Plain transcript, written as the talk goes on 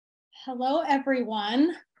Hello,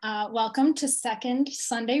 everyone. Welcome to Second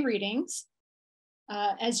Sunday Readings.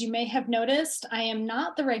 As you may have noticed, I am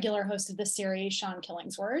not the regular host of this series, Sean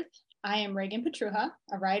Killingsworth. I am Reagan Petruha,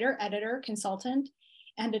 a writer, editor, consultant,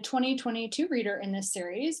 and a 2022 reader in this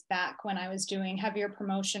series, back when I was doing heavier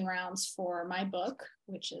promotion rounds for my book,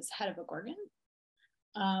 which is Head of a Gorgon,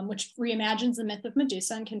 which reimagines the myth of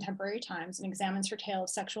Medusa in contemporary times and examines her tale of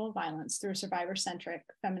sexual violence through a survivor-centric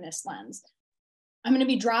feminist lens. I'm going to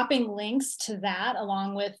be dropping links to that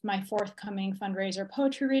along with my forthcoming fundraiser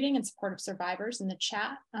poetry reading in support of survivors in the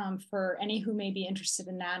chat for any who may be interested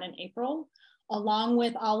in that in April, along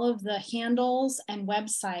with all of the handles and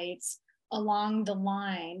websites along the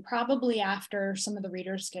line, probably after some of the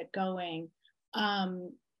readers get going.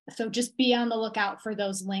 So just be on the lookout for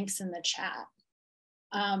those links in the chat.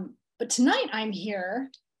 But tonight I'm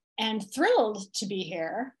here and thrilled to be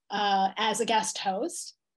here as a guest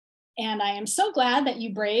host. And I am so glad that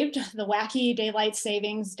you braved the wacky daylight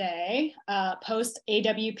savings day, post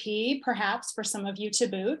AWP, perhaps for some of you to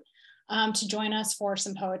boot, to join us for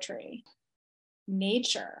some poetry.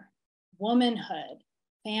 Nature, womanhood,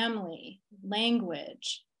 family,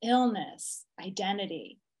 language, illness,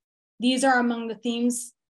 identity. These are among the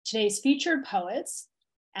themes today's featured poets,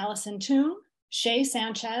 Allison, Shei,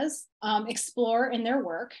 Sanchez, explore in their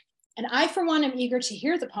work. And I, for one, am eager to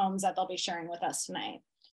hear the poems that they'll be sharing with us tonight.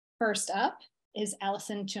 First up is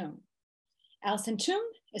Allison. Allison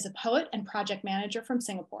is a poet and project manager from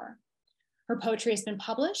Singapore. Her poetry has been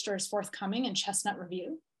published or is forthcoming in Chestnut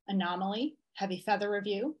Review, Anomaly, Heavy Feather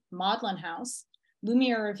Review, Maudlin House,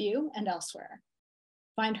 Lumiere Review, and elsewhere.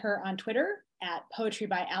 Find her on Twitter at Poetry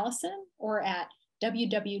by Allison or at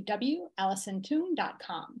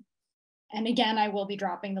www.allisontoon.com. And again, I will be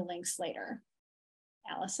dropping the links later.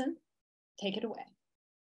 Allison, take it away.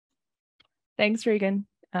 Thanks, Reagan.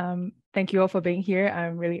 Thank you all for being here.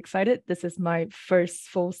 I'm really excited. This is my first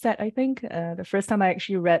full set, I think. The first time I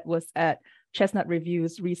actually read was at Chestnut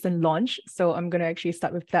Review's recent launch. So I'm going to actually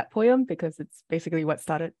start with that poem because it's basically what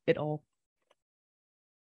started it all.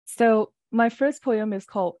 So my first poem is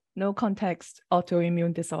called No Context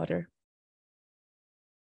Autoimmune Disorder.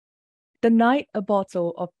 The night a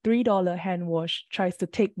bottle of $3 hand wash tries to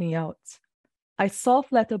take me out, I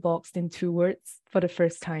soft letterboxed in 2 words for the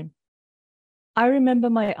first time. I remember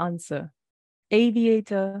my answer,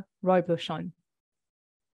 Aviator Roy Bluchon.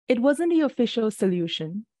 It wasn't the official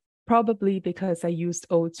solution, probably because I used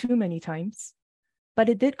O too many times, but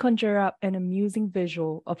it did conjure up an amusing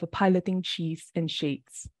visual of a piloting cheese in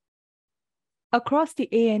shades. Across the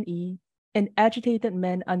A&E, an agitated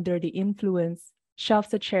man under the influence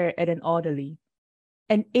shoves a chair at an orderly,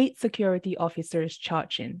 and 8 security officers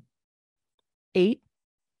charge in. 8.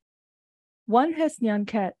 One has Nyan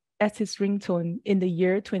Cat as his ringtone in the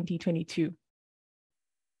year 2022.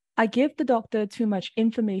 I give the doctor too much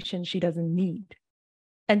information she doesn't need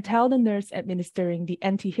and tell the nurse administering the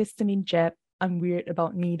antihistamine jab I'm weird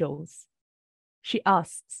about needles. She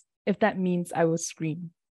asks if that means I will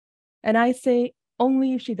scream. And I say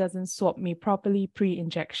only if she doesn't swab me properly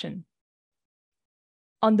pre-injection.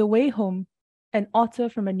 On the way home, an otter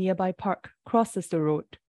from a nearby park crosses the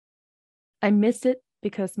road. I miss it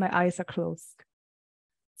because my eyes are closed.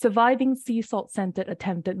 Surviving sea salt-scented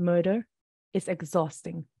attempted murder is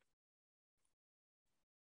exhausting.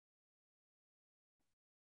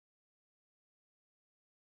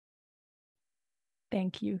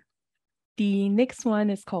 Thank you. The next one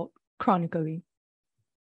is called Chronically.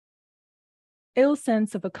 Ill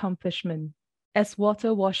sense of accomplishment as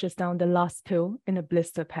water washes down the last pill in a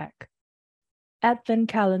blister pack. Advent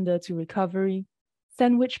calendar to recovery,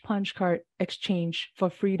 sandwich punch card exchange for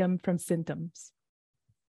freedom from symptoms.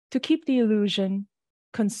 To keep the illusion,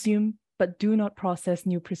 consume but do not process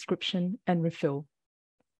new prescription and refill.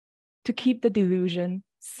 To keep the delusion,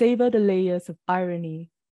 savor the layers of irony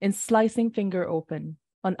in slicing finger open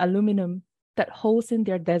on aluminum that holds in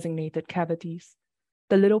their designated cavities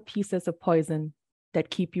the little pieces of poison that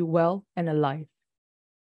keep you well and alive.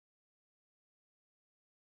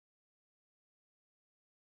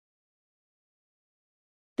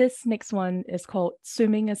 This next one is called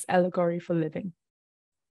Swimming as Allegory for Living.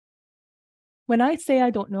 When I say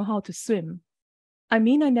I don't know how to swim, I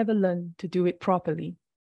mean I never learned to do it properly.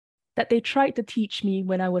 That they tried to teach me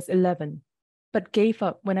when I was 11, but gave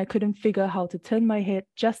up when I couldn't figure how to turn my head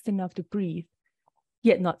just enough to breathe,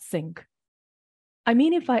 yet not sink. I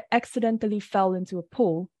mean if I accidentally fell into a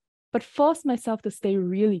pool, but forced myself to stay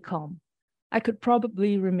really calm, I could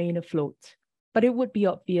probably remain afloat, but it would be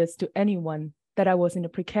obvious to anyone that I was in a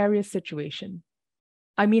precarious situation.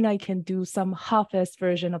 I mean I can do some half-assed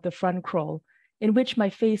version of the front crawl in which my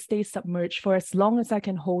face stays submerged for as long as I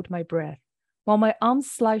can hold my breath, while my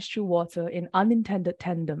arms slice through water in unintended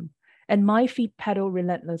tandem, and my feet pedal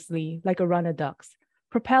relentlessly like a runner duck's,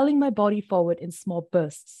 propelling my body forward in small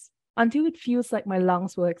bursts, until it feels like my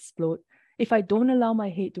lungs will explode if I don't allow my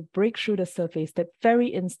head to break through the surface that very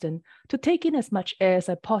instant to take in as much air as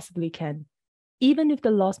I possibly can, even if the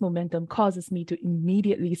lost momentum causes me to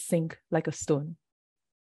immediately sink like a stone.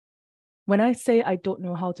 When I say I don't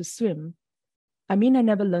know how to swim, I mean I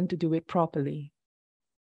never learned to do it properly,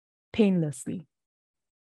 painlessly.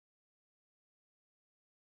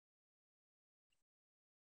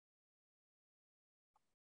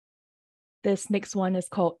 This next one is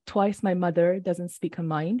called Twice My Mother Doesn't Speak Her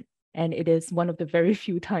Mind, and it is one of the very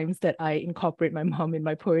few times that I incorporate my mom in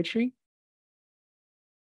my poetry.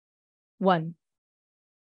 1.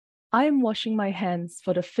 I am washing my hands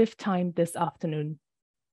for the 5th time this afternoon.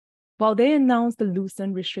 While they announce the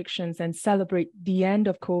loosened restrictions and celebrate the end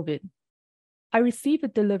of COVID, I receive a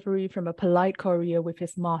delivery from a polite courier with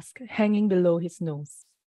his mask hanging below his nose.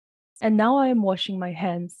 And now I am washing my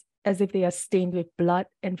hands as if they are stained with blood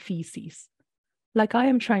and feces, like I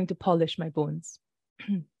am trying to polish my bones.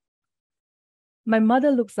 My mother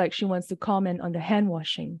looks like she wants to comment on the hand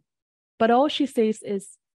washing, but all she says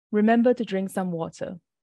is, remember to drink some water.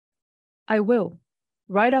 I will,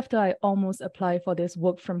 right after I almost apply for this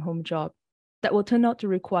work-from-home job that will turn out to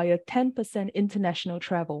require 10% international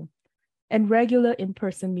travel and regular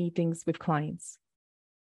in-person meetings with clients.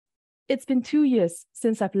 It's been 2 years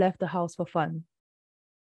since I've left the house for fun.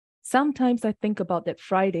 Sometimes I think about that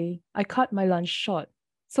Friday I cut my lunch short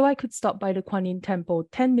so I could stop by the Kuan Yin temple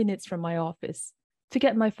 10 minutes from my office to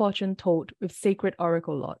get my fortune told with sacred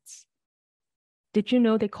oracle lots. Did you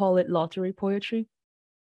know they call it lottery poetry?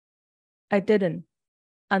 I didn't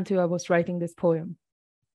until I was writing this poem.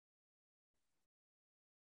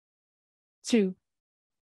 2.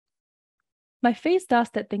 My face does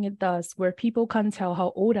that thing it does where people can't tell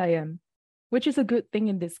how old I am, which is a good thing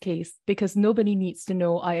in this case because nobody needs to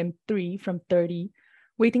know I am 3 from 30,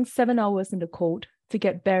 waiting 7 hours in the cold to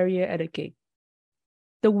get barrier at a gig.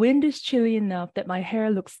 The wind is chilly enough that my hair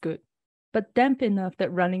looks good, but damp enough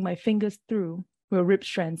that running my fingers through will rip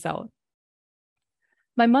strands out.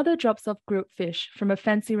 My mother drops off grilled fish from a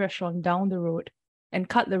fancy restaurant down the road and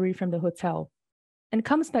cutlery from the hotel, and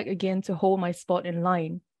comes back again to hold my spot in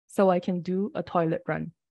line so I can do a toilet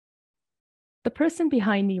run. The person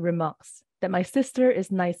behind me remarks that my sister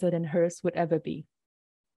is nicer than hers would ever be.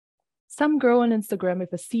 Some girl on Instagram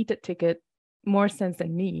with a seated ticket, more sense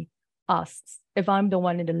than me, asks if I'm the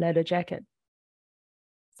one in the leather jacket.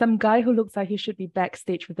 Some guy who looks like he should be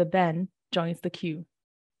backstage with the band joins the queue.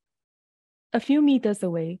 A few meters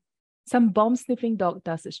away, some bomb-sniffing dog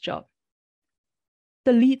does its job.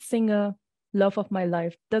 The lead singer, love of my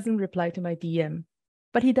life, doesn't reply to my DM,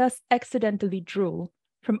 but he does accidentally drool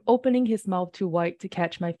from opening his mouth too wide to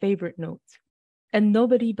catch my favorite notes, and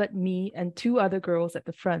nobody but me and 2 other girls at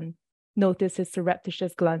the front notice his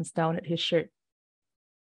surreptitious glance down at his shirt.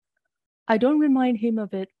 I don't remind him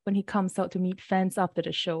of it when he comes out to meet fans after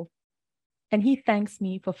the show, and he thanks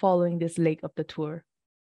me for following this leg of the tour.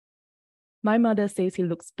 My mother says he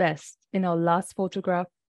looks best in our last photograph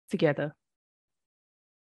together.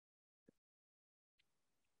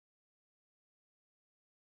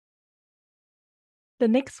 The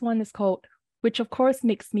next one is called, which of course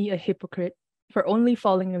makes me a hypocrite for only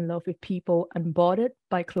falling in love with people unbothered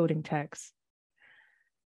by clothing tags.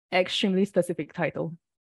 Extremely specific title.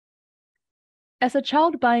 As a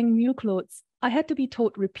child buying new clothes, I had to be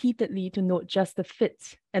told repeatedly to note just the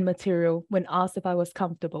fit and material when asked if I was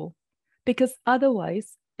comfortable. Because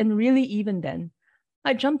otherwise, and really even then,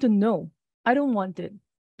 I jumped to no, I don't want it,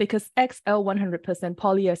 because XL 100%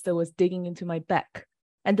 polyester was digging into my back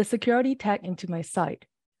and the security tag into my side.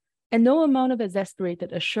 And no amount of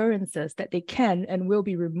exasperated assurances that they can and will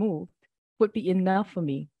be removed would be enough for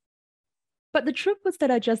me. But the truth was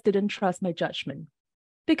that I just didn't trust my judgment.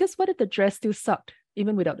 Because what if the dress still sucked,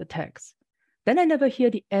 even without the tags? Then I never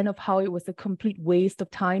hear the end of how it was a complete waste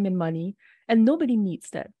of time and money, and nobody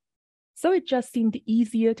needs that. So it just seemed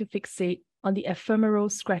easier to fixate on the ephemeral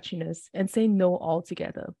scratchiness and say no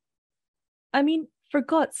altogether. I mean, for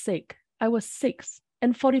God's sake, I was 6,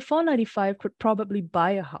 and $44.95 could probably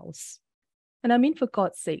buy a house. And I mean, for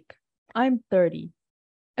God's sake, I'm 30.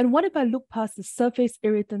 And what if I looked past the surface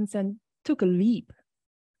irritants and took a leap?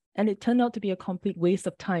 And it turned out to be a complete waste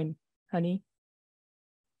of time, honey.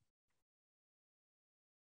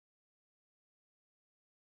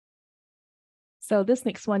 So this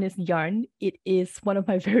next one is Yarn. It is one of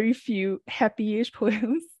my very few happy-ish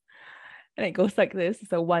poems. And it goes like this.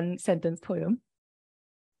 It's a 1-sentence poem.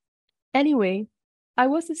 Anyway, I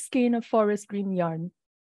was a skein of forest green yarn,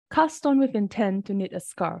 cast on with intent to knit a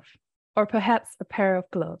scarf, or perhaps a pair of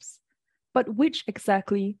gloves, but which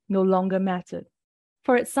exactly no longer mattered,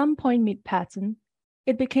 for at some point mid-pattern,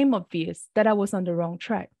 it became obvious that I was on the wrong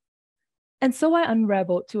track. And so I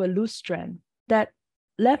unraveled to a loose strand that,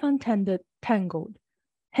 left untended, tangled,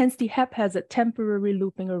 hence the haphazard temporary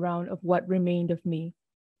looping around of what remained of me.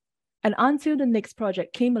 And until the next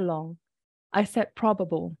project came along, I said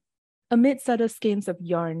probable, amidst other skeins of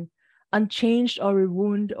yarn, unchanged or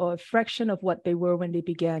rewound or a fraction of what they were when they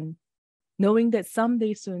began, knowing that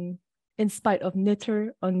someday soon, in spite of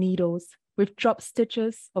knitter or needles, with drop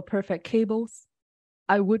stitches or perfect cables,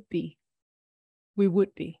 I would be, we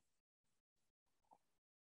would be.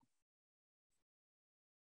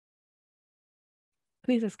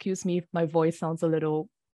 Please excuse me if my voice sounds a little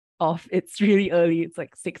off. It's really early. It's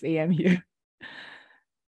like 6 a.m. here.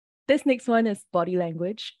 This next one is body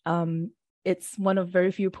language. It's one of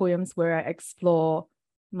very few poems where I explore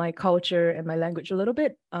my culture and my language a little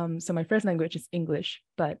bit. So my first language is English,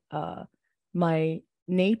 but my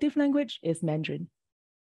native language is Mandarin.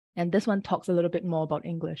 And this one talks a little bit more about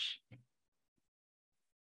English.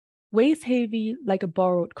 Weighs heavy like a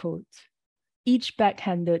borrowed coat. Each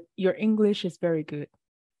backhanded, your English is very good.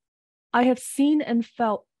 I have seen and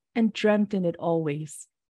felt and dreamt in it always.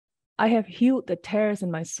 I have healed the tears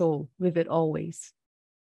in my soul with it always.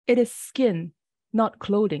 It is skin, not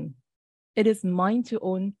clothing. It is mine to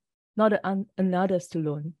own, not another's to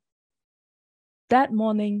loan. That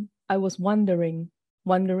morning, I was wondering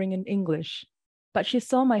in English, but she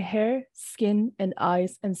saw my hair, skin, and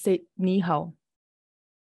eyes and said, ni hao.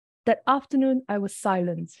 That afternoon, I was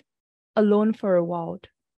silent, alone for a while,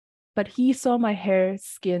 but he saw my hair,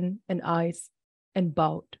 skin, and eyes and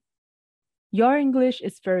bowed. Your English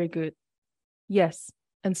is very good. Yes,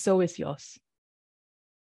 and so is yours.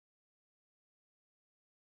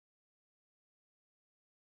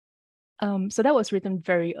 So that was written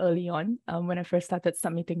very early on when I first started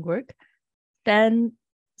submitting work. Then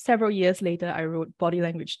several years later, I wrote Body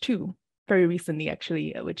Language 2, very recently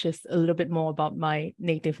actually, which is a little bit more about my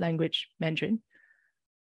native language, Mandarin.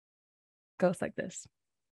 Goes like this.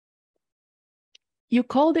 You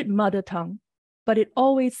called it mother tongue, but it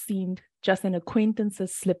always seemed just an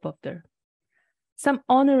acquaintance's slip of there. Some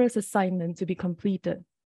onerous assignment to be completed,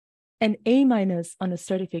 an A- on a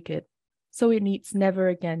certificate, so it needs never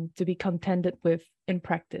again to be contended with in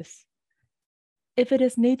practice. If it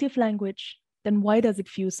is native language, then why does it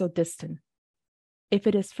feel so distant? If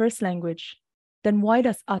it is first language, then why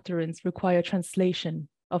does utterance require translation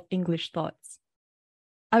of English thoughts?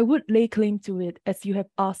 I would lay claim to it as you have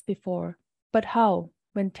asked before, but how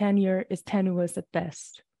when tenure is tenuous at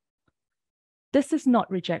best? This is not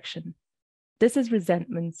rejection. This is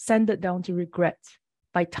resentment sanded down to regret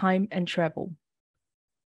by time and travel.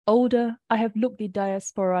 Older, I have looked the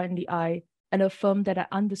diaspora in the eye and affirmed that I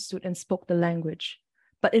understood and spoke the language.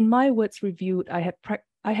 But in my words reviewed, I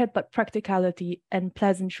had but practicality and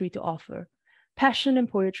pleasantry to offer, passion and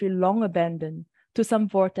poetry long abandoned to some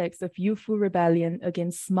vortex of youthful rebellion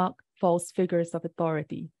against smug, false figures of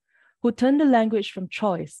authority, who turn the language from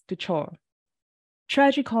choice to chore.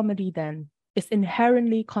 Tragicomedy, then, is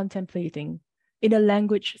inherently contemplating in a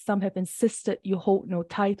language some have insisted you hold no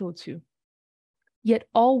title to. Yet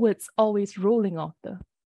all words always rolling off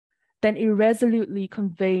then irresolutely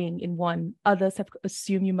conveying in one others have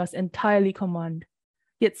assumed you must entirely command,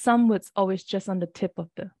 yet some words always just on the tip of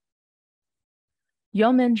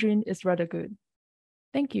Your Mandarin is rather good.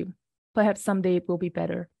 Thank you. Perhaps someday it will be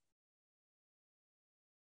better.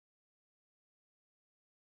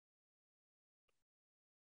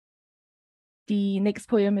 The next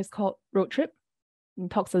poem is called Road Trip and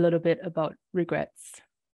talks a little bit about regrets.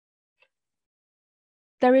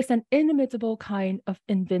 There is an inimitable kind of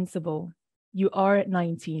invincible. You are at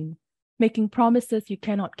 19, making promises you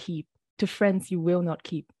cannot keep to friends you will not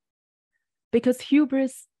keep. Because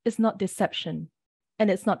hubris is not deception,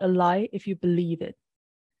 and it's not a lie if you believe it.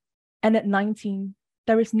 And at 19,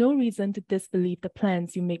 there is no reason to disbelieve the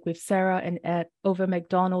plans you make with Sarah and Ed over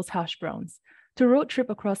McDonald's hash browns to road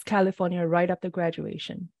trip across California right after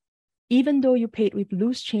graduation, even though you paid with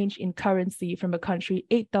loose change in currency from a country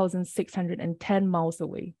 8,610 miles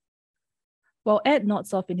away. While Ed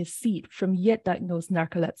nods off in his seat from yet diagnosed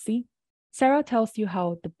narcolepsy, Sarah tells you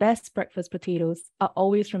how the best breakfast potatoes are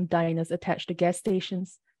always from diners attached to gas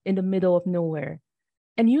stations in the middle of nowhere,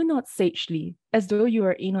 and you nod sagely as though you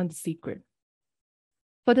are in on the secret.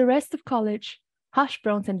 For the rest of college, hash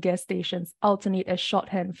browns and gas stations alternate as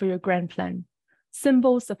shorthand for your grand plan,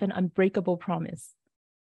 symbols of an unbreakable promise.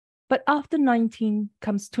 But after 19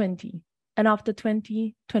 comes 20, and after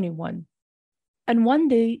 20, 21. And one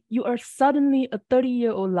day, you are suddenly a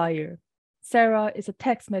 30-year-old liar. Sarah is a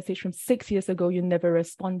text message from 6 years ago you never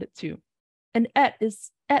responded to. And Ed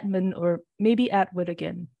is Edmund or maybe Edward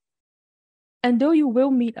again. And though you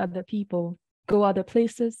will meet other people, go other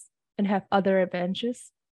places, and have other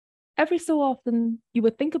adventures, every so often you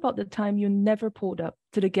would think about the time you never pulled up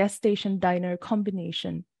to the gas station diner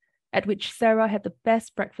combination at which Sarah had the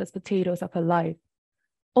best breakfast potatoes of her life,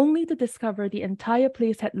 only to discover the entire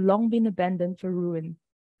place had long been abandoned for ruin,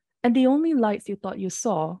 and the only lights you thought you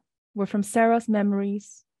saw were from Sarah's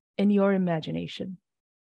memories in your imagination.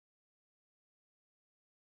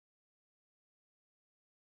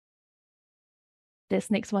 This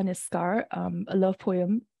next one is Scar, a love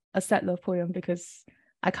poem, a sad love poem because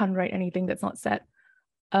I can't write anything that's not sad.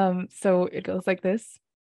 So it goes like this.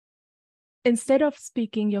 Instead of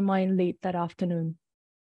speaking your mind late that afternoon,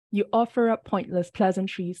 you offer up pointless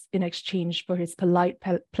pleasantries in exchange for his polite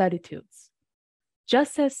platitudes.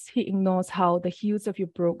 Just as he ignores how the heels of your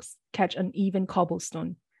brogues catch uneven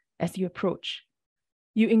cobblestone as you approach,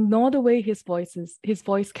 you ignore the way his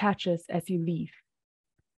voice catches as you leave.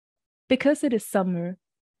 Because it is summer,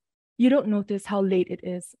 you don't notice how late it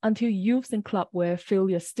is until youths in clubwear fill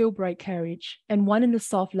your still bright carriage and one in a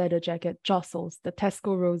soft leather jacket jostles the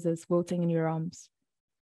Tesco roses wilting in your arms.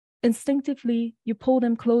 Instinctively, you pull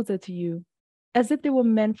them closer to you, as if they were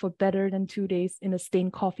meant for better than 2 days in a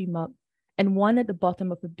stained coffee mug and one at the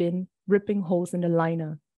bottom of a bin ripping holes in the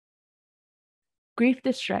liner. Grief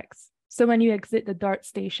distracts, so when you exit the DART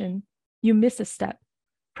station, you miss a step,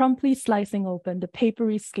 promptly slicing open the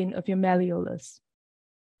papery skin of your malleolus.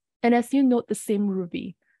 And as you note the same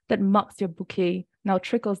ruby that marks your bouquet now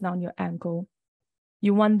trickles down your ankle,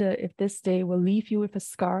 you wonder if this day will leave you with a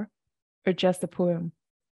scar or just a poem.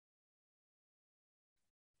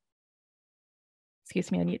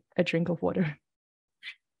 Excuse me, I need a drink of water.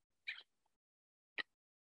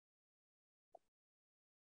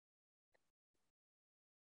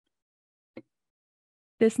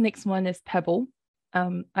 This next one is Pebble.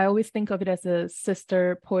 I always think of it as a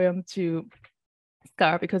sister poem to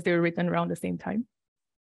Scar because they were written around the same time.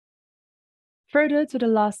 Further to the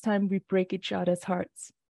last time we break each other's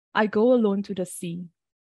hearts, I go alone to the sea,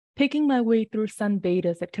 picking my way through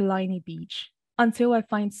sunbathers at Killiney Beach until I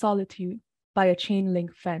find solitude by a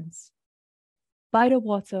chain-link fence. By the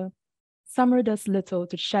water, summer does little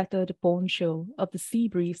to shatter the bone chill of the sea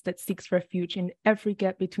breeze that seeks refuge in every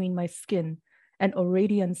gap between my skin and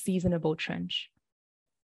already unseasonable trench.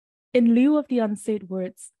 In lieu of the unsaid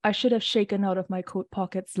words I should have shaken out of my coat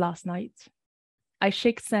pockets last night, I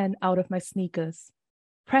shake sand out of my sneakers,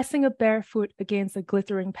 pressing a bare foot against a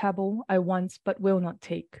glittering pebble I want but will not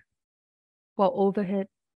take, while overhead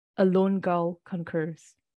a lone gull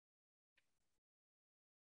concurs.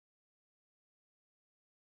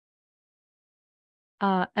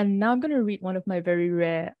 And now I'm going to read one of my very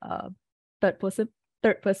rare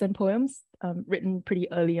third-person poems written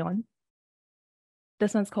pretty early on.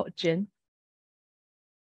 This one's called Gin.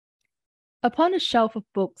 Upon a shelf of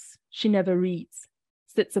books she never reads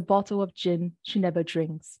sits a bottle of gin she never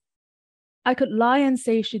drinks. I could lie and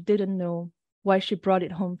say she didn't know why she brought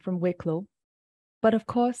it home from Wicklow, but of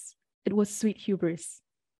course it was sweet hubris.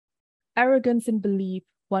 Arrogance in belief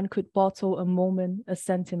one could bottle a moment, a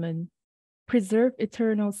sentiment, preserve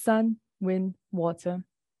eternal sun, wind, water,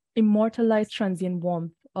 immortalize transient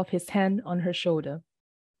warmth of his hand on her shoulder.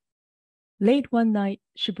 Late one night,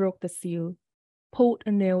 she broke the seal, pulled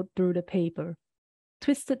a nail through the paper,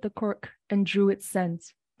 twisted the cork and drew its scent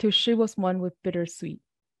till she was one with bittersweet.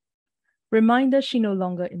 Reminder she no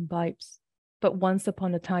longer imbibes, but once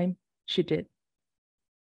upon a time, she did.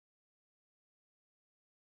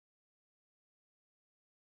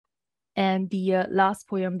 And the last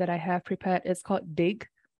poem that I have prepared is called Dig.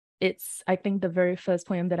 It's, I think, the very first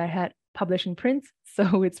poem that I had published in print,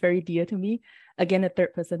 so it's very dear to me. Again, a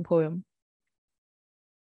third-person poem.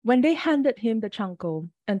 When they handed him the chanko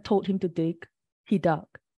and told him to dig, he dug,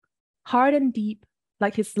 hard and deep,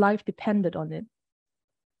 like his life depended on it.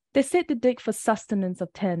 They said to dig for sustenance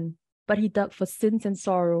of 10, but he dug for sins and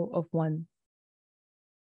sorrow of 1.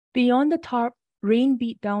 Beyond the tarp, rain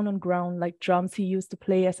beat down on ground like drums he used to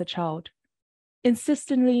play as a child.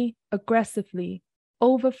 Insistently, aggressively,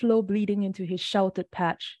 overflow bleeding into his sheltered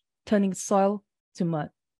patch, turning soil to mud.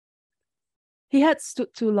 He had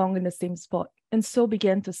stood too long in the same spot, and so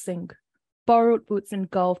began to sink, borrowed boots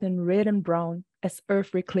engulfed in red and brown as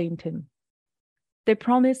earth reclaimed him. They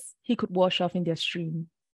promised he could wash off in their stream.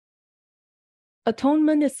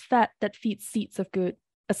 Atonement is fat that feeds seeds of good,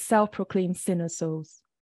 a self-proclaimed sinner sows.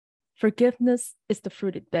 Forgiveness is the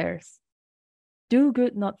fruit it bears. Do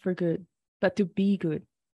good not for good, but to be good.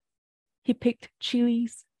 He picked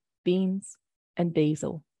chilies, beans, and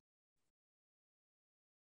basil.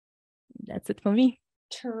 That's it for me.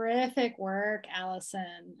 Terrific work,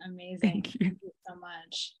 Allison. Amazing. Thank you. Thank you so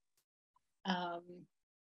much.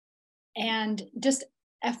 And just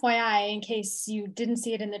FYI, in case you didn't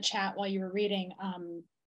see it in the chat while you were reading,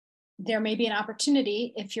 there may be an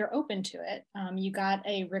opportunity, if you're open to it. You got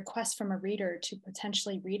a request from a reader to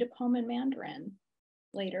potentially read a poem in Mandarin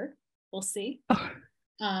later. We'll see.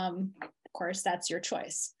 Of course, that's your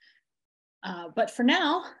choice. But for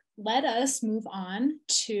now, let us move on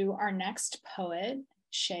to our next poet,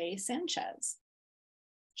 Shei Sanchez.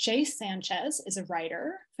 Shei Sanchez is a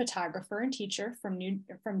writer, photographer, and teacher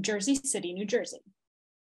from Jersey City, New Jersey.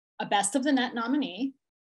 A Best of the Net nominee,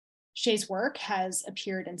 Shei's work has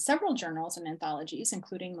appeared in several journals and anthologies,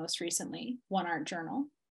 including most recently One Art Journal,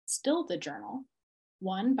 Still the Journal,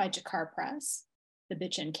 One by Jakar Press, The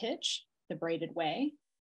Bitch and Kitsch, The Braided Way,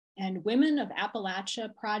 and Women of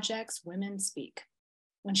Appalachia Project's Women Speak.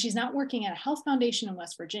 When she's not working at a health foundation in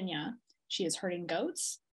West Virginia, she is herding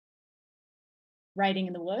goats, writing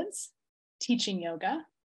in the woods, teaching yoga,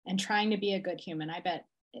 and trying to be a good human. I bet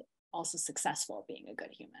also successful at being a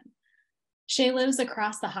good human. Shei lives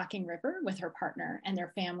across the Hocking River with her partner and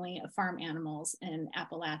their family of farm animals in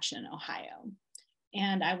Appalachian, Ohio.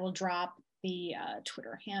 And I will drop the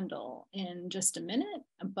Twitter handle in just a minute,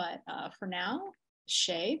 but for now,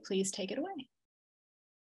 Shei, please take it away.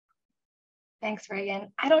 Thanks,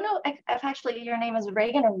 Reagan. I don't know if actually your name is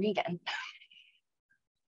Reagan or Regan.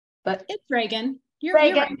 But it's Reagan. You're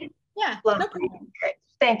Reagan. Right. Yeah, no problem. Great.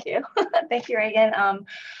 Thank you. Thank you, Reagan.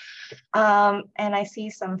 And I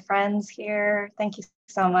see some friends here. Thank you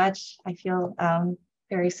so much. I feel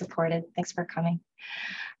very supported. Thanks for coming.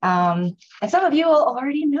 And some of you will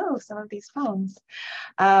already know some of these poems.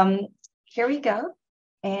 Here we go.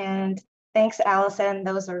 And thanks, Allison.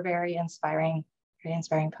 Those are very inspiring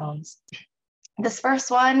poems. This first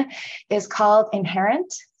one is called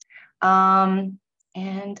Inherent. And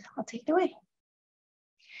I'll take it away.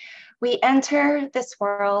 We enter this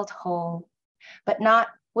world whole, but not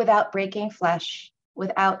without breaking flesh,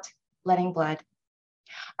 without letting blood.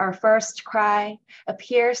 Our first cry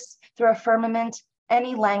appears through a firmament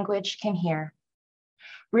any language can hear.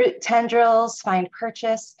 Root tendrils find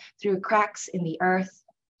purchase through cracks in the earth.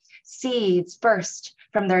 Seeds burst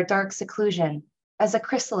from their dark seclusion as a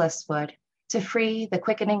chrysalis would to free the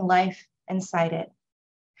quickening life inside it.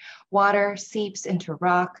 Water seeps into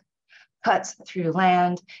rock, cuts through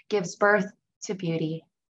land, gives birth to beauty.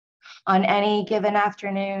 On any given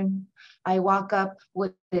afternoon, I walk up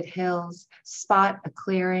wooded hills, spot a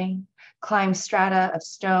clearing, climb strata of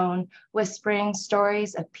stone, whispering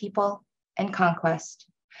stories of people and conquest,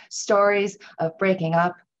 stories of breaking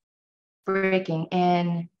up, breaking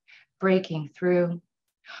in, breaking through.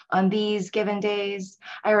 On these given days,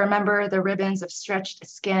 I remember the ribbons of stretched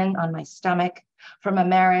skin on my stomach from a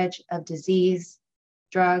marriage of disease,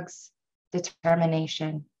 drugs,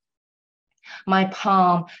 determination. My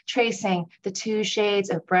palm tracing the two shades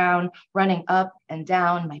of brown running up and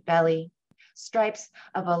down my belly, stripes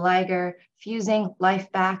of a liger fusing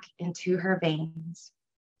life back into her veins.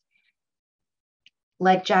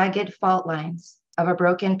 Like jagged fault lines of a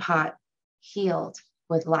broken pot healed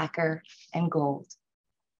with lacquer and gold.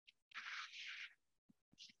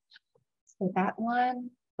 So that one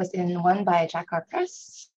was in One by Jakar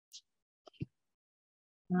Press.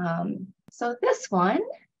 So this one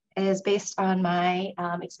is based on my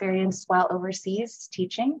experience while overseas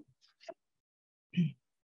teaching.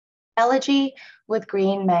 Elegy with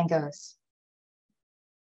green mangoes.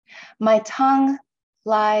 My tongue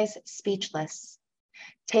lies speechless,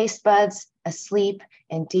 taste buds asleep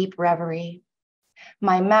in deep reverie.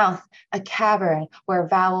 My mouth a cavern where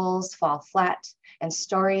vowels fall flat and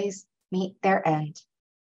stories meet their end.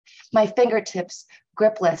 My fingertips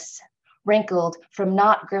gripless, wrinkled from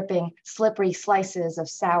not gripping slippery slices of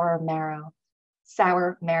sour marrow,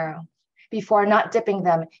 before not dipping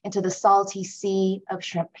them into the salty sea of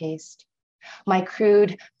shrimp paste. My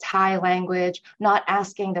crude Thai language, not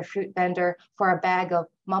asking the fruit vendor for a bag of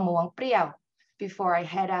mamuang priao before I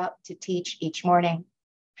head out to teach each morning.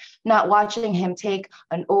 Not watching him take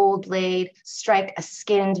an old blade, strike a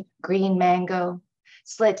skinned green mango,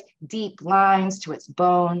 slit deep lines to its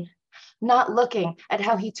bone, not looking at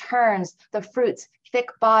how he turns the fruit's thick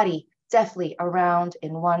body deftly around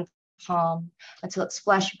in one palm until its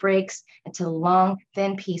flesh breaks into long,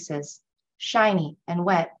 thin pieces, shiny and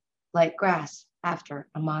wet like grass after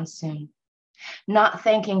a monsoon. Not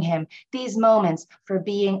thanking him these moments for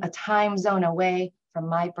being a time zone away from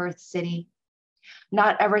my birth city.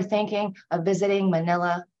 Not ever thinking of visiting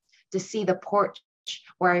Manila to see the porch beach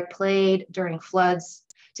where I played during floods,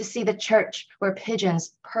 to see the church where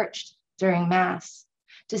pigeons perched during mass,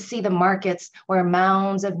 to see the markets where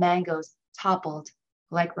mounds of mangoes toppled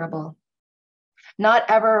like rubble. Not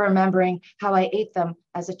ever remembering how I ate them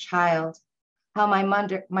as a child, how my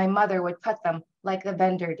mother would cut them like the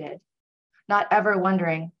vendor did. Not ever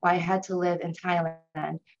wondering why I had to live in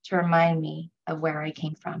Thailand to remind me of where I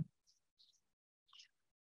came from.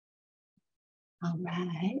 All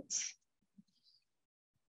right.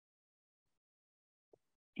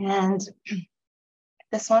 And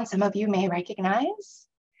this one, some of you may recognize.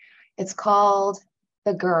 It's called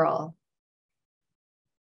The Girl.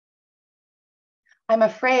 I'm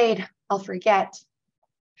afraid I'll forget.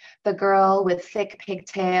 The girl with thick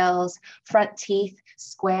pigtails, front teeth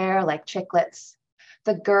square like chiclets.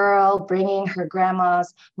 The girl bringing her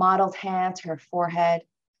grandma's mottled hand to her forehead.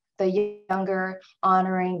 The younger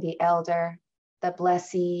honoring the elder, the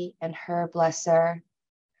blessee and her blesser.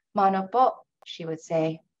 Mano po, she would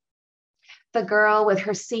say. The girl with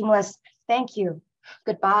her seamless thank you,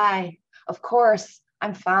 goodbye, of course,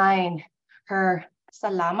 I'm fine. Her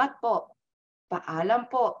salamat po, paalam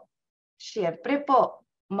po, syempre po,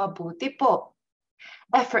 mabuti po.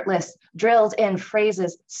 Effortless, drilled in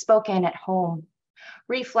phrases spoken at home.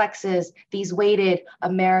 Reflexes these weighted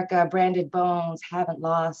America branded bones haven't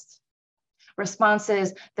lost.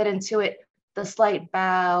 Responses that intuit the slight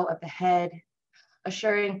bow of the head,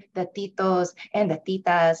 assuring the titos and the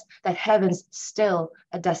titas that heaven's still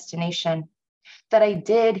a destination, that I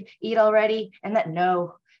did eat already, and that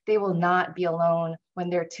no, they will not be alone when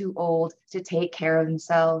they're too old to take care of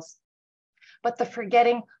themselves. But the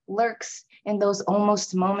forgetting lurks in those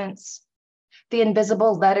almost moments, the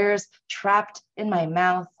invisible letters trapped in my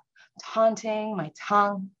mouth, taunting my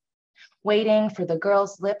tongue, waiting for the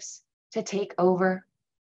girl's lips to take over.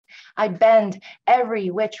 I bend every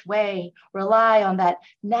which way, rely on that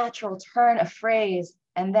natural turn of phrase,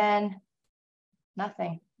 and then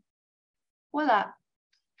nothing. Voila.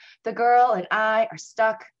 The girl and I are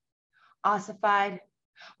stuck, ossified.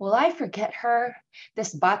 Will I forget her,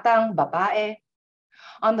 this batang babae?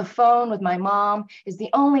 On the phone with my mom is the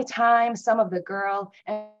only time some of the girl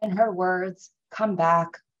and her words come back.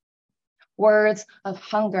 Words of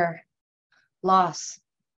hunger, loss,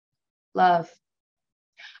 love.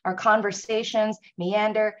 Our conversations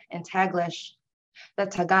meander in Taglish, the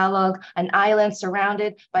Tagalog, an island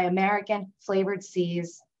surrounded by American flavored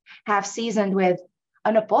seas, half seasoned with,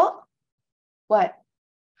 ano po? What?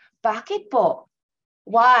 Bakit po?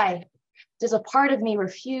 Why? Does a part of me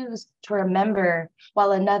refuse to remember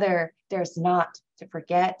while another dares not to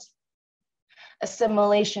forget?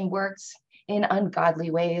 Assimilation works in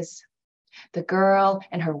ungodly ways. The girl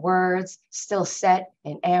and her words still set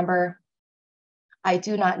in amber. I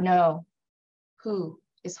do not know who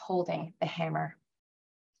is holding the hammer.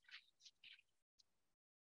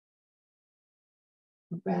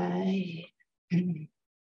 Right.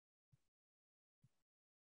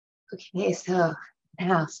 Okay, so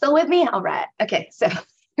now, still with me? All right. Okay, so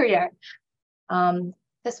here we are.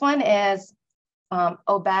 This one is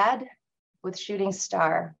Obad with Shooting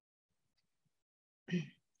Star,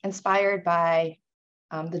 inspired by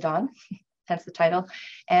the dawn, hence the title,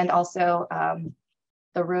 and also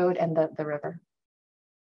the road and the river.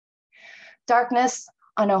 Darkness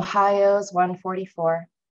on Ohio's 144.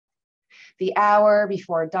 The hour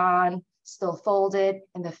before dawn, still folded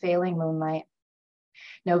in the failing moonlight.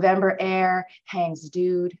 November air hangs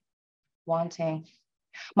dewed, wanting.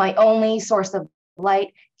 My only source of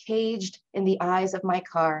light caged in the eyes of my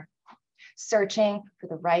car, searching for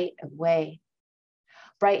the right of way.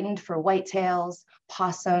 Brightened for whitetails,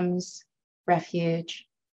 possums, refuge,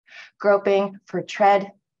 groping for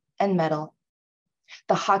tread and metal.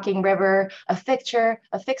 The Hocking River, a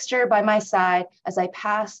fixture by my side as I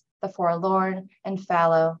pass the forlorn and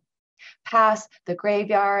fallow, past the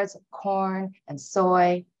graveyards of corn and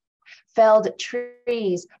soy, felled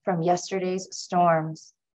trees from yesterday's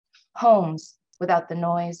storms, homes without the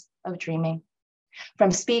noise of dreaming,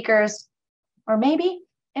 from speakers, or maybe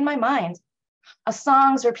in my mind, a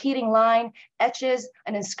song's repeating line etches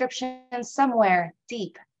an inscription somewhere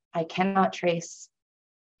deep I cannot trace.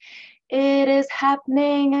 It is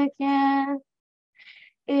happening again.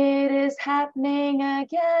 It is happening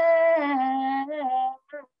again.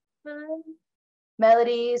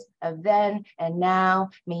 Melodies of then and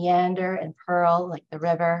now meander and purl like the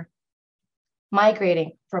river,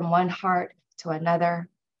 migrating from one heart to another,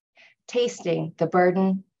 tasting the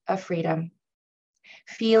burden of freedom,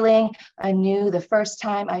 feeling anew the first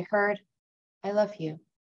time I heard, I love you.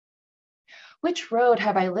 Which road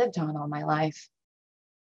have I lived on all my life?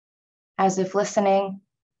 As if listening,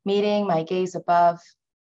 meeting my gaze above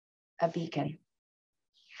a beacon.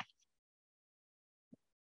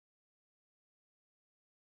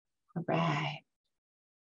 All right.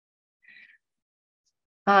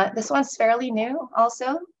 This one's fairly new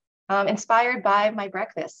also, inspired by my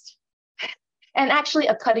breakfast and actually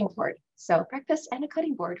a cutting board. So breakfast and a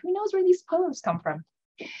cutting board. Who knows where these poems come from?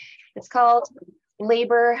 It's called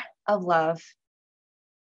Labor of Love.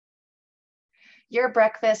 Your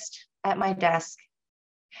breakfast at my desk,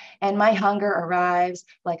 and my hunger arrives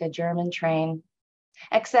like a German train,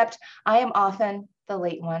 except I am often the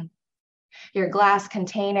late one. Your glass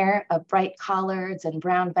container of bright collards and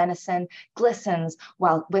brown venison glistens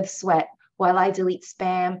with sweat while I delete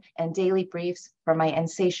spam and daily briefs from my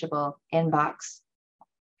insatiable inbox.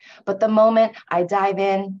 But the moment I dive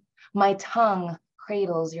in, my tongue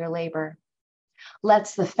cradles your labor,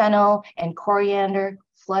 lets the fennel and coriander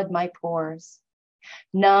flood my pores,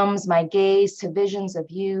 numbs my gaze to visions of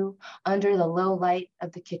you under the low light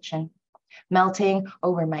of the kitchen, melting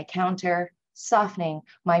over my counter, softening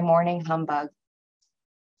my morning humbug.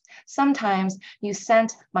 Sometimes you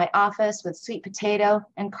scent my office with sweet potato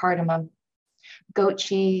and cardamom, goat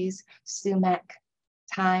cheese, sumac,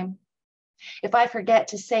 thyme. If I forget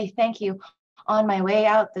to say thank you on my way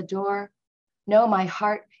out the door, know my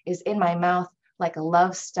heart is in my mouth like a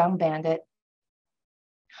love-stung bandit.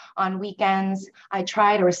 On weekends, I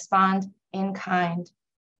try to respond in kind,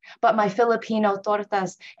 but my Filipino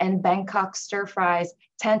tortas and Bangkok stir fries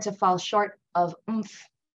tend to fall short of oomph.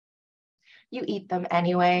 You eat them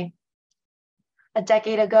anyway. A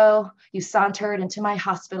decade ago, you sauntered into my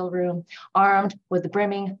hospital room, armed with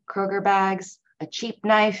brimming Kroger bags, a cheap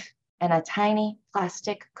knife, and a tiny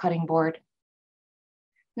plastic cutting board.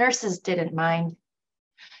 Nurses didn't mind.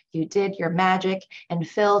 You did your magic and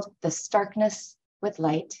filled the starkness with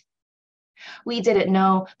light. We didn't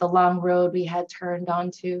know the long road we had turned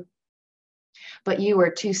onto, but you were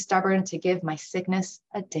too stubborn to give my sickness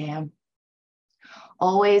a damn.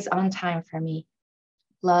 Always on time for me,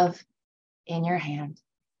 love in your hand.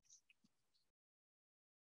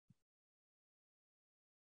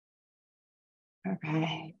 All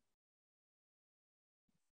right.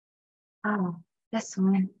 Oh, this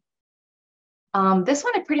one. This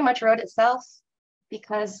one, it pretty much wrote itself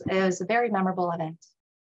because it was a very memorable event.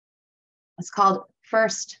 It's called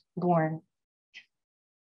Firstborn.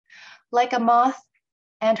 Like a moth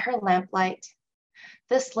and her lamplight,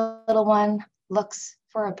 this little one looks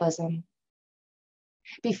for a bosom.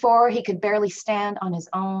 Before he could barely stand on his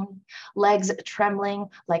own, legs trembling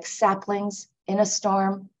like saplings in a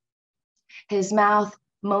storm, his mouth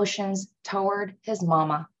motions toward his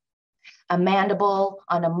mama, a mandible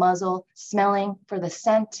on a muzzle smelling for the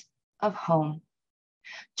scent of home.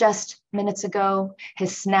 Just minutes ago,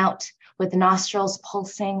 his snout with nostrils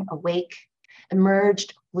pulsing awake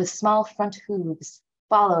emerged with small front hooves,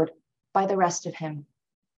 followed by the rest of him,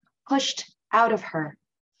 pushed out of her,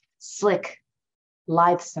 slick,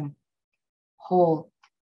 lithesome, whole.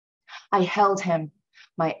 I held him,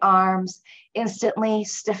 my arms instantly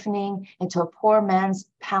stiffening into a poor man's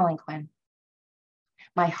palanquin.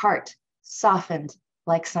 My heart softened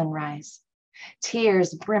like sunrise,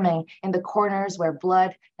 tears brimming in the corners where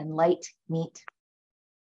blood and light meet.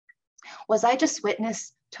 Was I just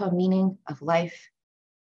witness to a meaning of life?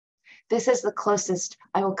 This is the closest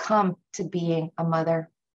I will come to being a mother,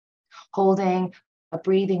 holding a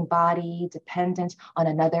breathing body dependent on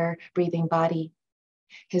another breathing body.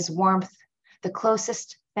 His warmth, the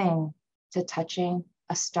closest thing to touching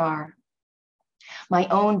a star. My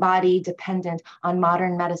own body dependent on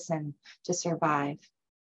modern medicine to survive.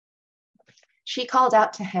 She called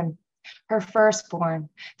out to him, her firstborn,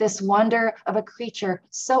 this wonder of a creature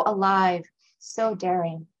so alive, so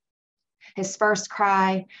daring. His first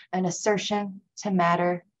cry, an assertion to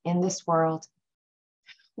matter in this world.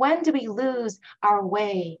 When do we lose our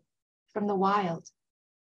way from the wild?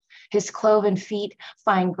 His cloven feet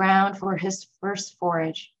find ground for his first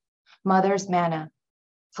forage, mother's manna,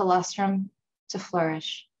 colostrum to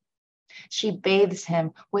flourish. She bathes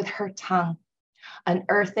him with her tongue,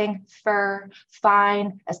 unearthing fur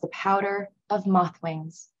fine as the powder of moth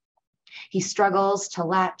wings. He struggles to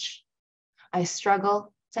latch. I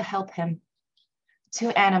struggle to help him. Two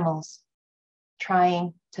animals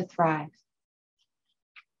trying to thrive.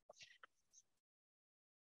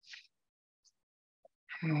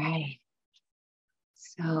 All right.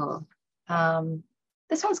 So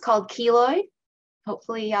this one's called keloid.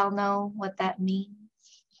 Hopefully y'all know what that means.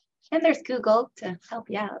 And there's Google to help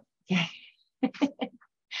you out. Yeah.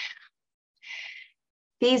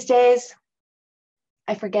 These days,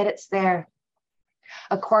 I forget it's there.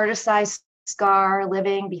 A quarter-size scar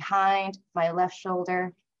living behind my left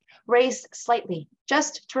shoulder, raised slightly,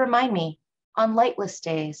 just to remind me, on lightless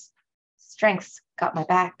days, strength's got my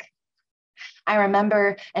back. I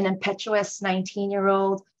remember an impetuous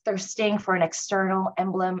 19-year-old thirsting for an external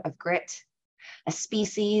emblem of grit, a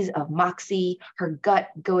species of moxie her gut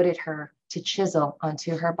goaded her to chisel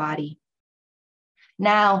onto her body.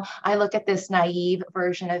 Now I look at this naive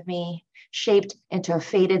version of me, shaped into a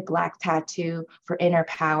faded black tattoo for inner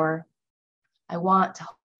power. I want to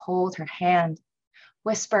hold her hand,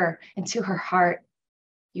 whisper into her heart,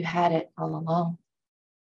 you had it all along.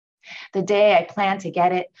 The day I planned to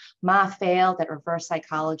get it, Ma failed at reverse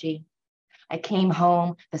psychology. I came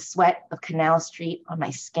home, the sweat of Canal Street on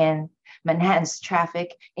my skin, Manhattan's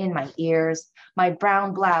traffic in my ears, my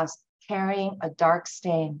brown blouse carrying a dark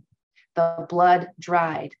stain, the blood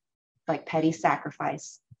dried like petty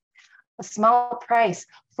sacrifice. A small price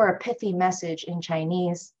for a pithy message in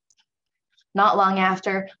Chinese. Not long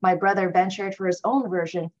after, my brother ventured for his own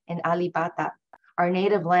version in Alibata, our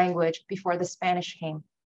native language before the Spanish came.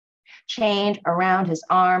 Chained around his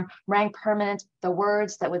arm rang permanent the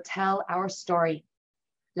words that would tell our story.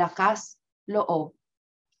 Lakas lo'o.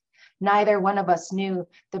 Neither one of us knew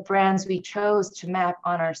the brands we chose to map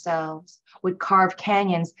on ourselves would carve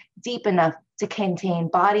canyons deep enough to contain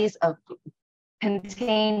bodies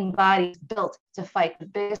built to fight the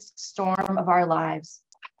biggest storm of our lives.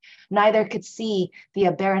 Neither could see the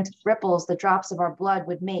aberrant ripples the drops of our blood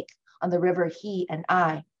would make on the river he and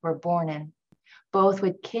I were born in, both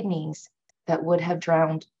with kidneys that would have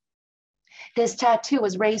drowned. His tattoo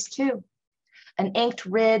was raised too, an inked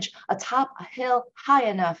ridge atop a hill high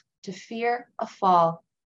enough to fear a fall.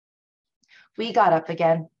 We got up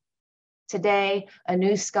again. Today, a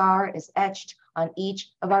new scar is etched on each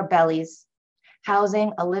of our bellies,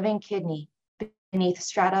 housing a living kidney beneath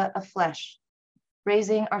strata of flesh,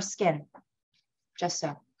 raising our skin, just so.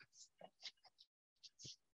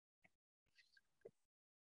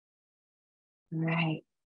 All right,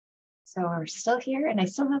 so we're still here and I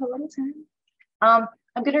still have a little time.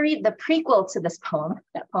 I'm gonna read the prequel to this poem.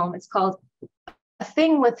 That poem is called A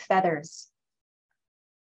Thing with Feathers.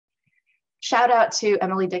 Shout out to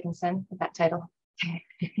Emily Dickinson with that title.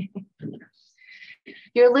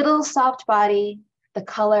 Your little soft body, the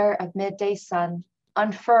color of midday sun,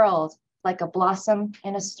 unfurled like a blossom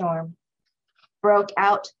in a storm, broke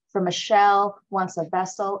out from a shell once a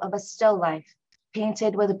vessel of a still life,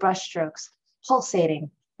 painted with brushstrokes, pulsating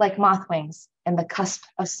like moth wings in the cusp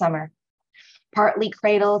of summer. Partly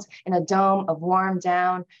cradled in a dome of warm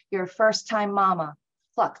down, your first-time mama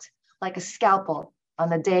plucked like a scalpel on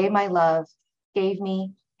the day my love gave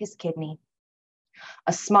me his kidney.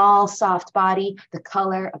 A small, soft body, the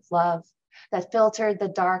color of love, that filtered the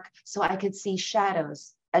dark so I could see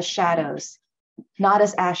shadows as shadows, not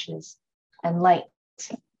as ashes, and light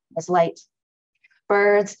as light.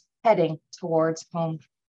 Birds heading towards home.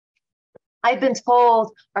 I've been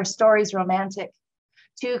told our story's romantic.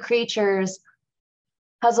 Two creatures,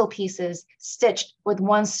 puzzle pieces stitched with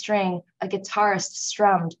one string, a guitarist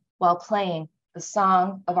strummed while playing the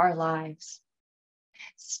song of our lives.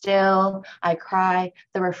 Still, I cry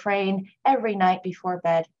the refrain every night before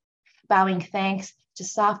bed, bowing thanks to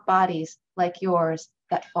soft bodies like yours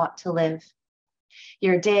that fought to live.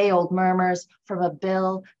 Your day-old murmurs from a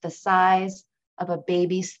bill the size of a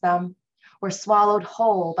baby's thumb were swallowed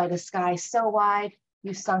whole by the sky so wide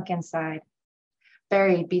you sunk inside,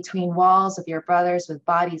 buried between walls of your brothers with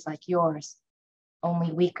bodies like yours,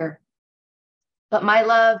 only weaker. But my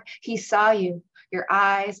love, he saw you, your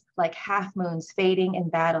eyes like half moons fading in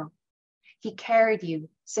battle. He carried you,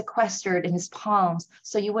 sequestered in his palms,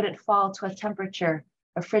 so you wouldn't fall to a temperature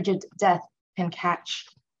a frigid death can catch.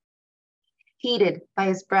 Heated by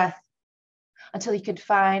his breath until you could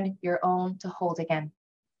find your own to hold again.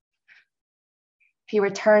 He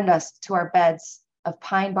returned us to our beds of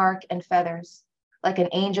pine bark and feathers, like an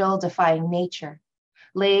angel defying nature,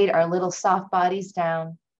 laid our little soft bodies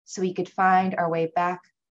down so we could find our way back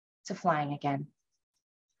to flying again.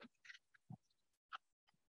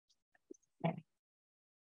 Okay.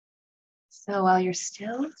 So while you're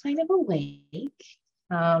still kind of awake,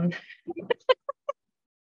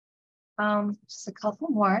 just a couple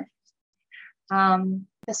more.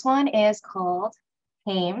 This one is called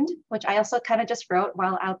Tamed, which I also kind of just wrote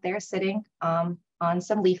while out there sitting on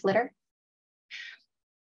some leaf litter.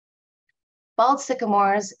 Bald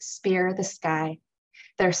sycamores spear the sky,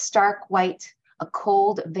 their stark white, a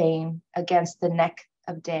cold vein against the neck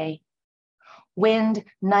of day. Wind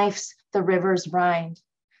knifes the river's rind,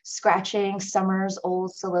 scratching summer's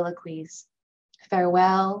old soliloquies.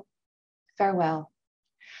 Farewell, farewell.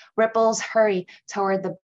 Ripples hurry toward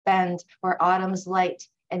the bend where autumn's light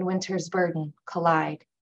and winter's burden collide.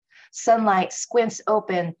 Sunlight squints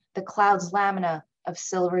open the cloud's lamina of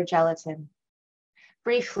silver gelatin.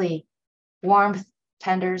 Briefly, warmth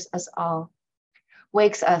tenders us all,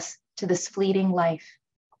 wakes us to this fleeting life.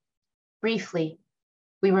 Briefly,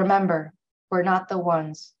 we remember we're not the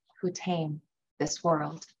ones who tame this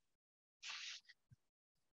world.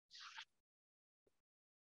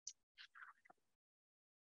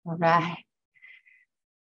 All right.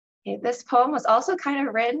 Okay, this poem was also kind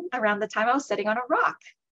of written around the time I was sitting on a rock.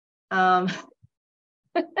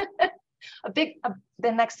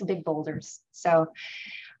 Then next to big boulders. So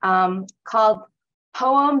called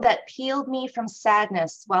Poem That Peeled Me from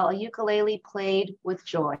Sadness While a Ukulele Played with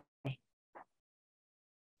Joy.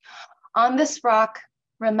 On this rock,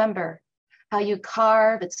 remember how you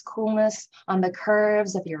carve its coolness on the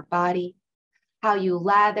curves of your body, how you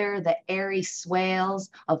lather the airy swales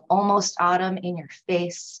of almost autumn in your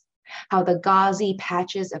face, how the gauzy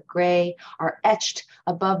patches of gray are etched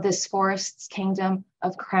above this forest's kingdom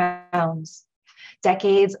of crowns.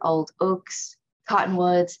 Decades-old oaks,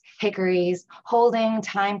 cottonwoods, hickories, holding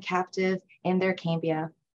time captive in their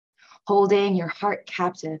cambia, holding your heart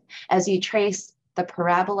captive as you trace the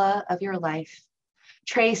parabola of your life.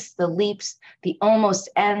 Trace the leaps, the almost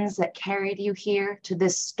ends that carried you here to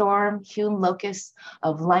this storm-hewn locus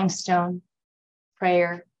of limestone,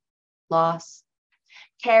 prayer, loss,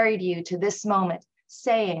 carried you to this moment,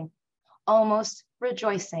 saying, almost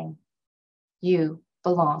rejoicing, you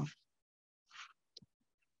belong.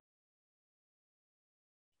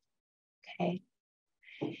 Okay.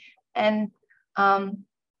 And I'll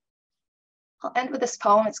end with this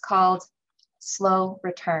poem. It's called Slow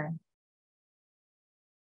Return.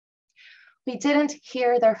 We didn't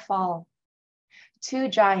hear their fall. Two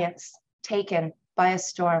giants taken by a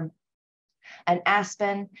storm, an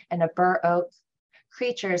aspen and a bur oak,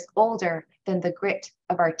 creatures older than the grit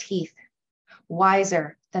of our teeth,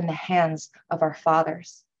 wiser than the hands of our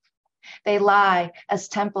fathers. They lie as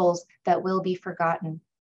temples that will be forgotten.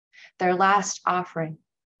 Their last offering,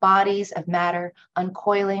 bodies of matter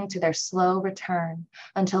uncoiling to their slow return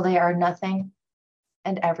until they are nothing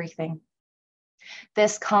and everything.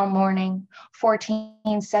 This calm morning,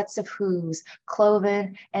 14 sets of hooves,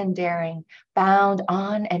 cloven and daring, bound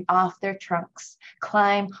on and off their trunks,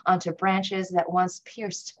 climb onto branches that once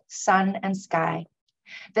pierced sun and sky.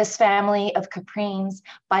 This family of caprines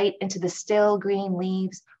bite into the still green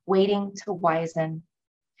leaves, waiting to wizen,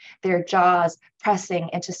 their jaws pressing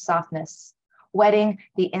into softness, whetting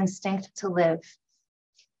the instinct to live.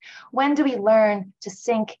 When do we learn to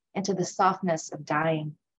sink into the softness of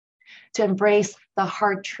dying, to embrace the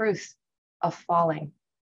hard truth of falling?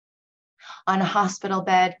 On a hospital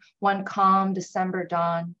bed, one calm December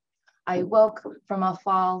dawn, I woke from a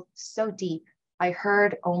fall so deep, I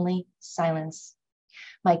heard only silence.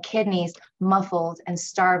 My kidneys muffled and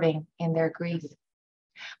starving in their grief.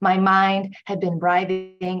 My mind had been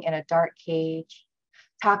writhing in a dark cage,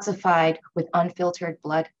 toxified with unfiltered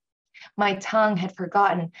blood. My tongue had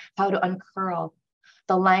forgotten how to uncurl,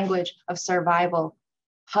 the language of survival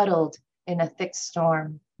huddled in a thick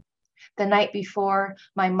storm. The night before,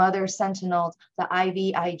 my mother sentineled the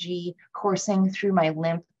IVIG coursing through my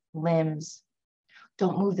limp limbs.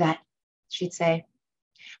 Don't move that, she'd say,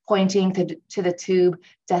 pointing to the tube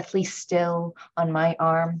deathly still on my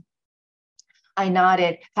arm. I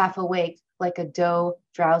nodded, half awake, like a doe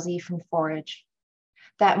drowsy from forage.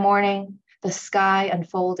 That morning, the sky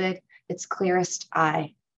unfolded its clearest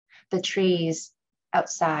eye, the trees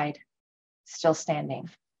outside still standing.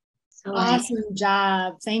 So awesome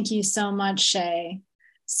job. Thank you so much, Shei.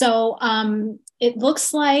 So it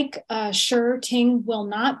looks like Ting will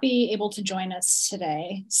not be able to join us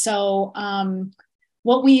today. So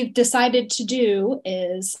what we've decided to do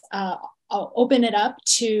is I'll open it up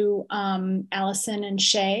to Allison and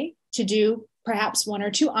Shei to do perhaps one or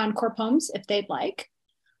two encore poems if they'd like.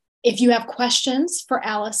 If you have questions for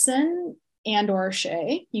Allison and or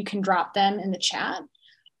Shei, you can drop them in the chat.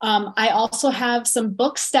 I also have some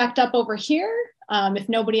books stacked up over here if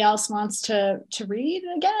nobody else wants to read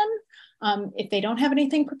again. If they don't have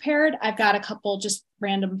anything prepared, I've got a couple just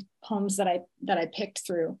random poems that I picked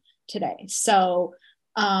through today. So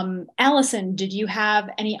Allison, did you have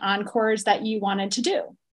any encores that you wanted to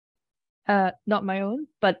do? Not my own,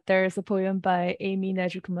 but there's a poem by Amy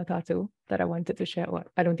Nejukumatato that I wanted to share. Well,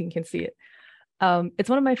 I don't think you can see it. It's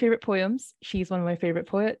one of my favorite poems. She's one of my favorite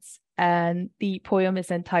poets. And the poem is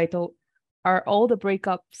entitled, Are All the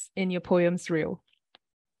Breakups in Your Poems Real?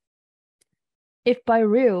 If by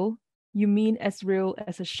real, you mean as real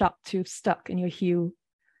as a sharp tooth stuck in your heel,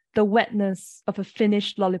 the wetness of a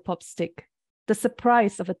finished lollipop stick, the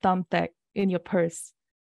surprise of a thumbtack in your purse,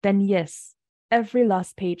 then yes, Every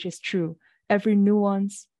last page is true, every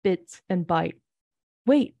nuance, bit, and bite.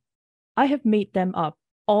 Wait, I have made them up,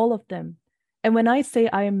 all of them. And when I say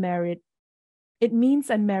I am married, it means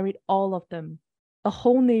I married all of them, a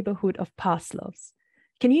whole neighborhood of past loves.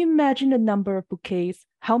 Can you imagine the number of bouquets,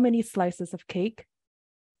 how many slices of cake?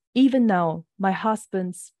 Even now, my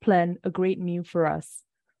husband's plan a great meal for us.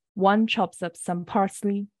 One chops up some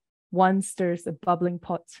parsley, one stirs a bubbling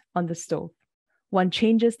pot on the stove. One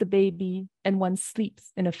changes the baby, and one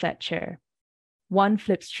sleeps in a fat chair. One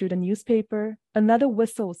flips through the newspaper, another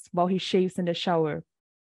whistles while he shaves in the shower.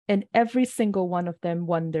 And every single one of them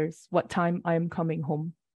wonders what time I am coming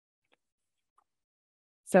home.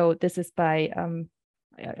 So this is by, I'm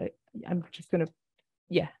just gonna,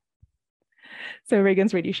 yeah. So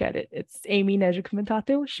Reagan's already shared it. It's Amy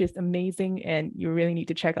Neja. She's amazing and you really need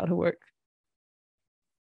to check out her work.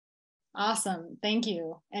 Awesome, thank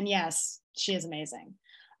you. And yes, she is amazing.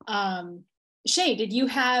 Shei, did you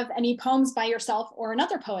have any poems by yourself or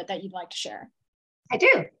another poet that you'd like to share? I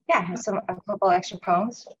do, yeah, a couple extra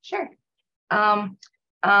poems, sure. I'll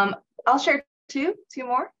share two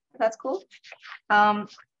more, if that's cool.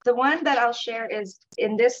 The one that I'll share is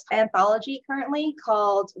in this anthology currently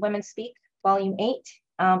called Women Speak, Volume 8,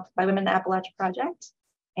 by Women in the Appalachia Project.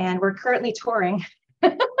 And we're currently touring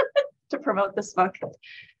to promote this book.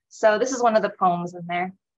 So this is one of the poems in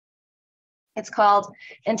there. It's called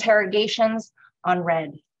Interrogations on Red.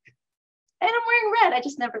 And I'm wearing red. I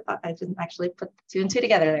just never thought, I didn't actually put two and two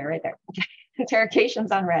together there, right there. Okay.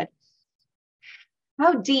 Interrogations on red.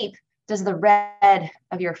 How deep does the red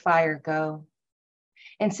of your fire go?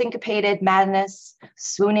 In syncopated madness,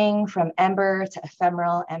 swooning from ember to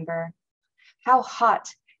ephemeral ember. How hot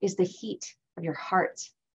is the heat of your heart?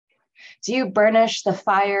 Do you burnish the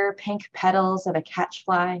fire pink petals of a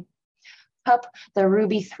catchfly? Cup the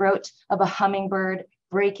ruby throat of a hummingbird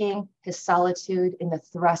breaking his solitude in the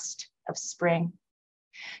thrust of spring?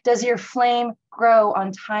 Does your flame grow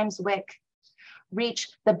on time's wick, reach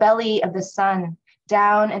the belly of the sun,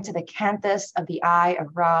 down into the canthus of the eye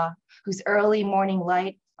of Ra, whose early morning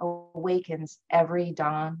light awakens every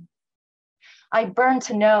dawn? I burn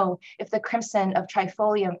to know if the crimson of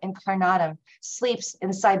Trifolium incarnatum sleeps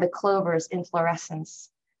inside the clover's inflorescence,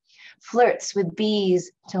 flirts with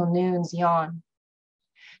bees till noon's yawn.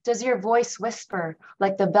 Does your voice whisper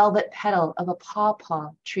like the velvet petal of a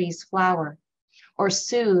pawpaw tree's flower, or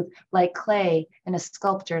soothe like clay in a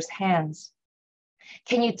sculptor's hands?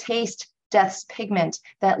 Can you taste death's pigment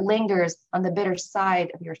that lingers on the bitter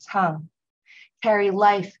side of your tongue, carry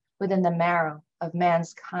life within the marrow of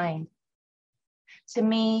man's kind? To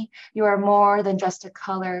me, you are more than just a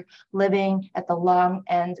color living at the long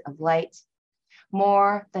end of light,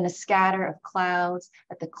 more than a scatter of clouds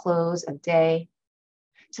at the close of day.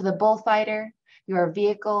 To the bullfighter, you are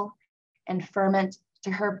vehicle and ferment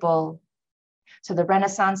to her bull. To the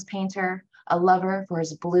Renaissance painter, a lover for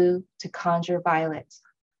his blue to conjure violet.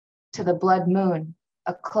 To the blood moon,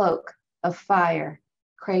 a cloak of fire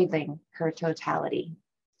cradling her totality.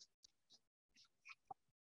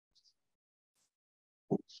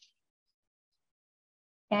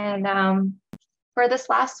 And for this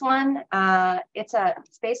last one,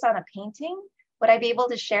 it's based on a painting. Would I be able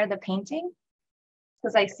to share the painting?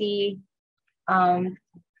 Because I see some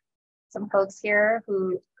folks here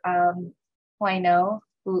who I know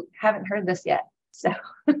who haven't heard this yet. So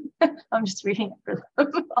I'm just reading it for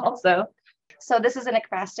them also. So this is an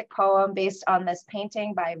acrostic poem based on this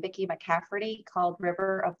painting by Vicky McCafferty called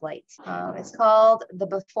River of Light. It's called The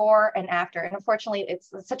Before and After. And unfortunately,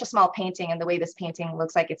 it's such a small painting, and the way this painting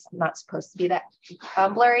looks like it's not supposed to be that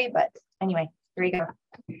blurry, but anyway, here we go.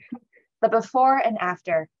 The before and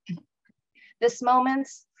after. This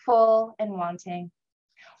moment's full and wanting.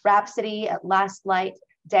 Rhapsody at last light,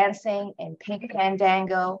 dancing in pink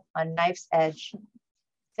fandango on knife's edge.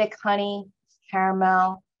 Thick honey,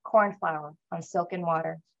 caramel, cornflower on silken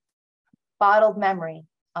water. Bottled memory,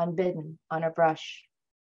 unbidden on a brush.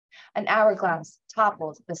 An hourglass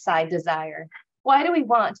toppled beside desire. Why do we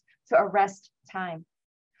want to arrest time?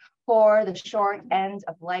 Pour the short end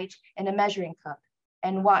of light in a measuring cup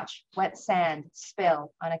and watch wet sand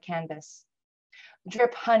spill on a canvas.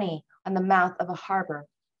 Drip honey on the mouth of a harbor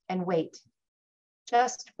and wait.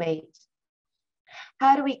 Just wait.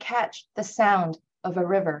 How do we catch the sound of a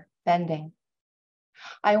river bending?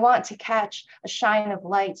 I want to catch a shine of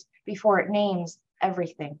light before it names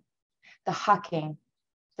everything. The hawking,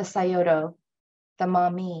 the sayodo, the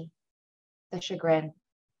mami, the chagrin.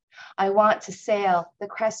 I want to sail the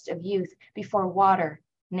crest of youth before water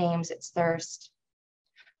names its thirst.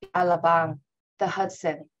 The Alabang, the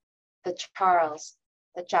Hudson, the Charles,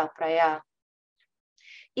 the Chao Phraya.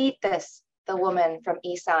 Eat this the woman from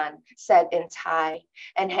Isan said in Thai,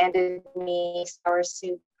 and handed me sour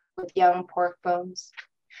soup with young pork bones.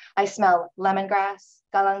 I smell lemongrass,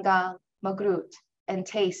 galangal, magrut, and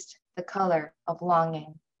taste the color of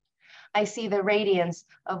longing. I see the radiance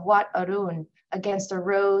of Wat Arun against a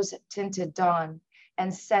rose-tinted dawn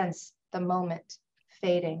and sense the moment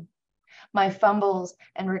fading. My fumbles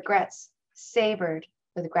and regrets savored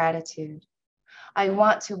with gratitude. I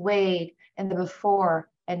want to wade in the before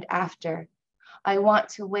and after. I want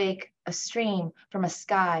to wake a stream from a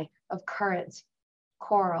sky of currant,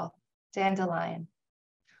 coral, dandelion.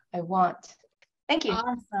 I want. Thank you.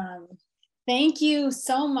 Awesome. Thank you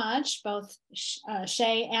so much, both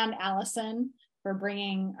Shei and Allison, for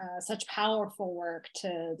bringing such powerful work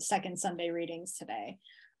to Second Sunday readings today.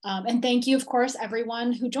 And thank you, of course,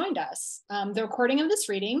 everyone who joined us. The recording of this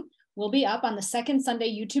reading will be up on the Second Sunday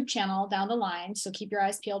YouTube channel down the line, so keep your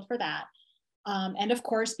eyes peeled for that. And of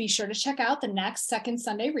course, be sure to check out the next Second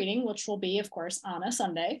Sunday reading, which will be, of course, on a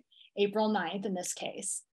Sunday, April 9th in this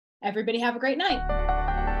case. Everybody have a great night.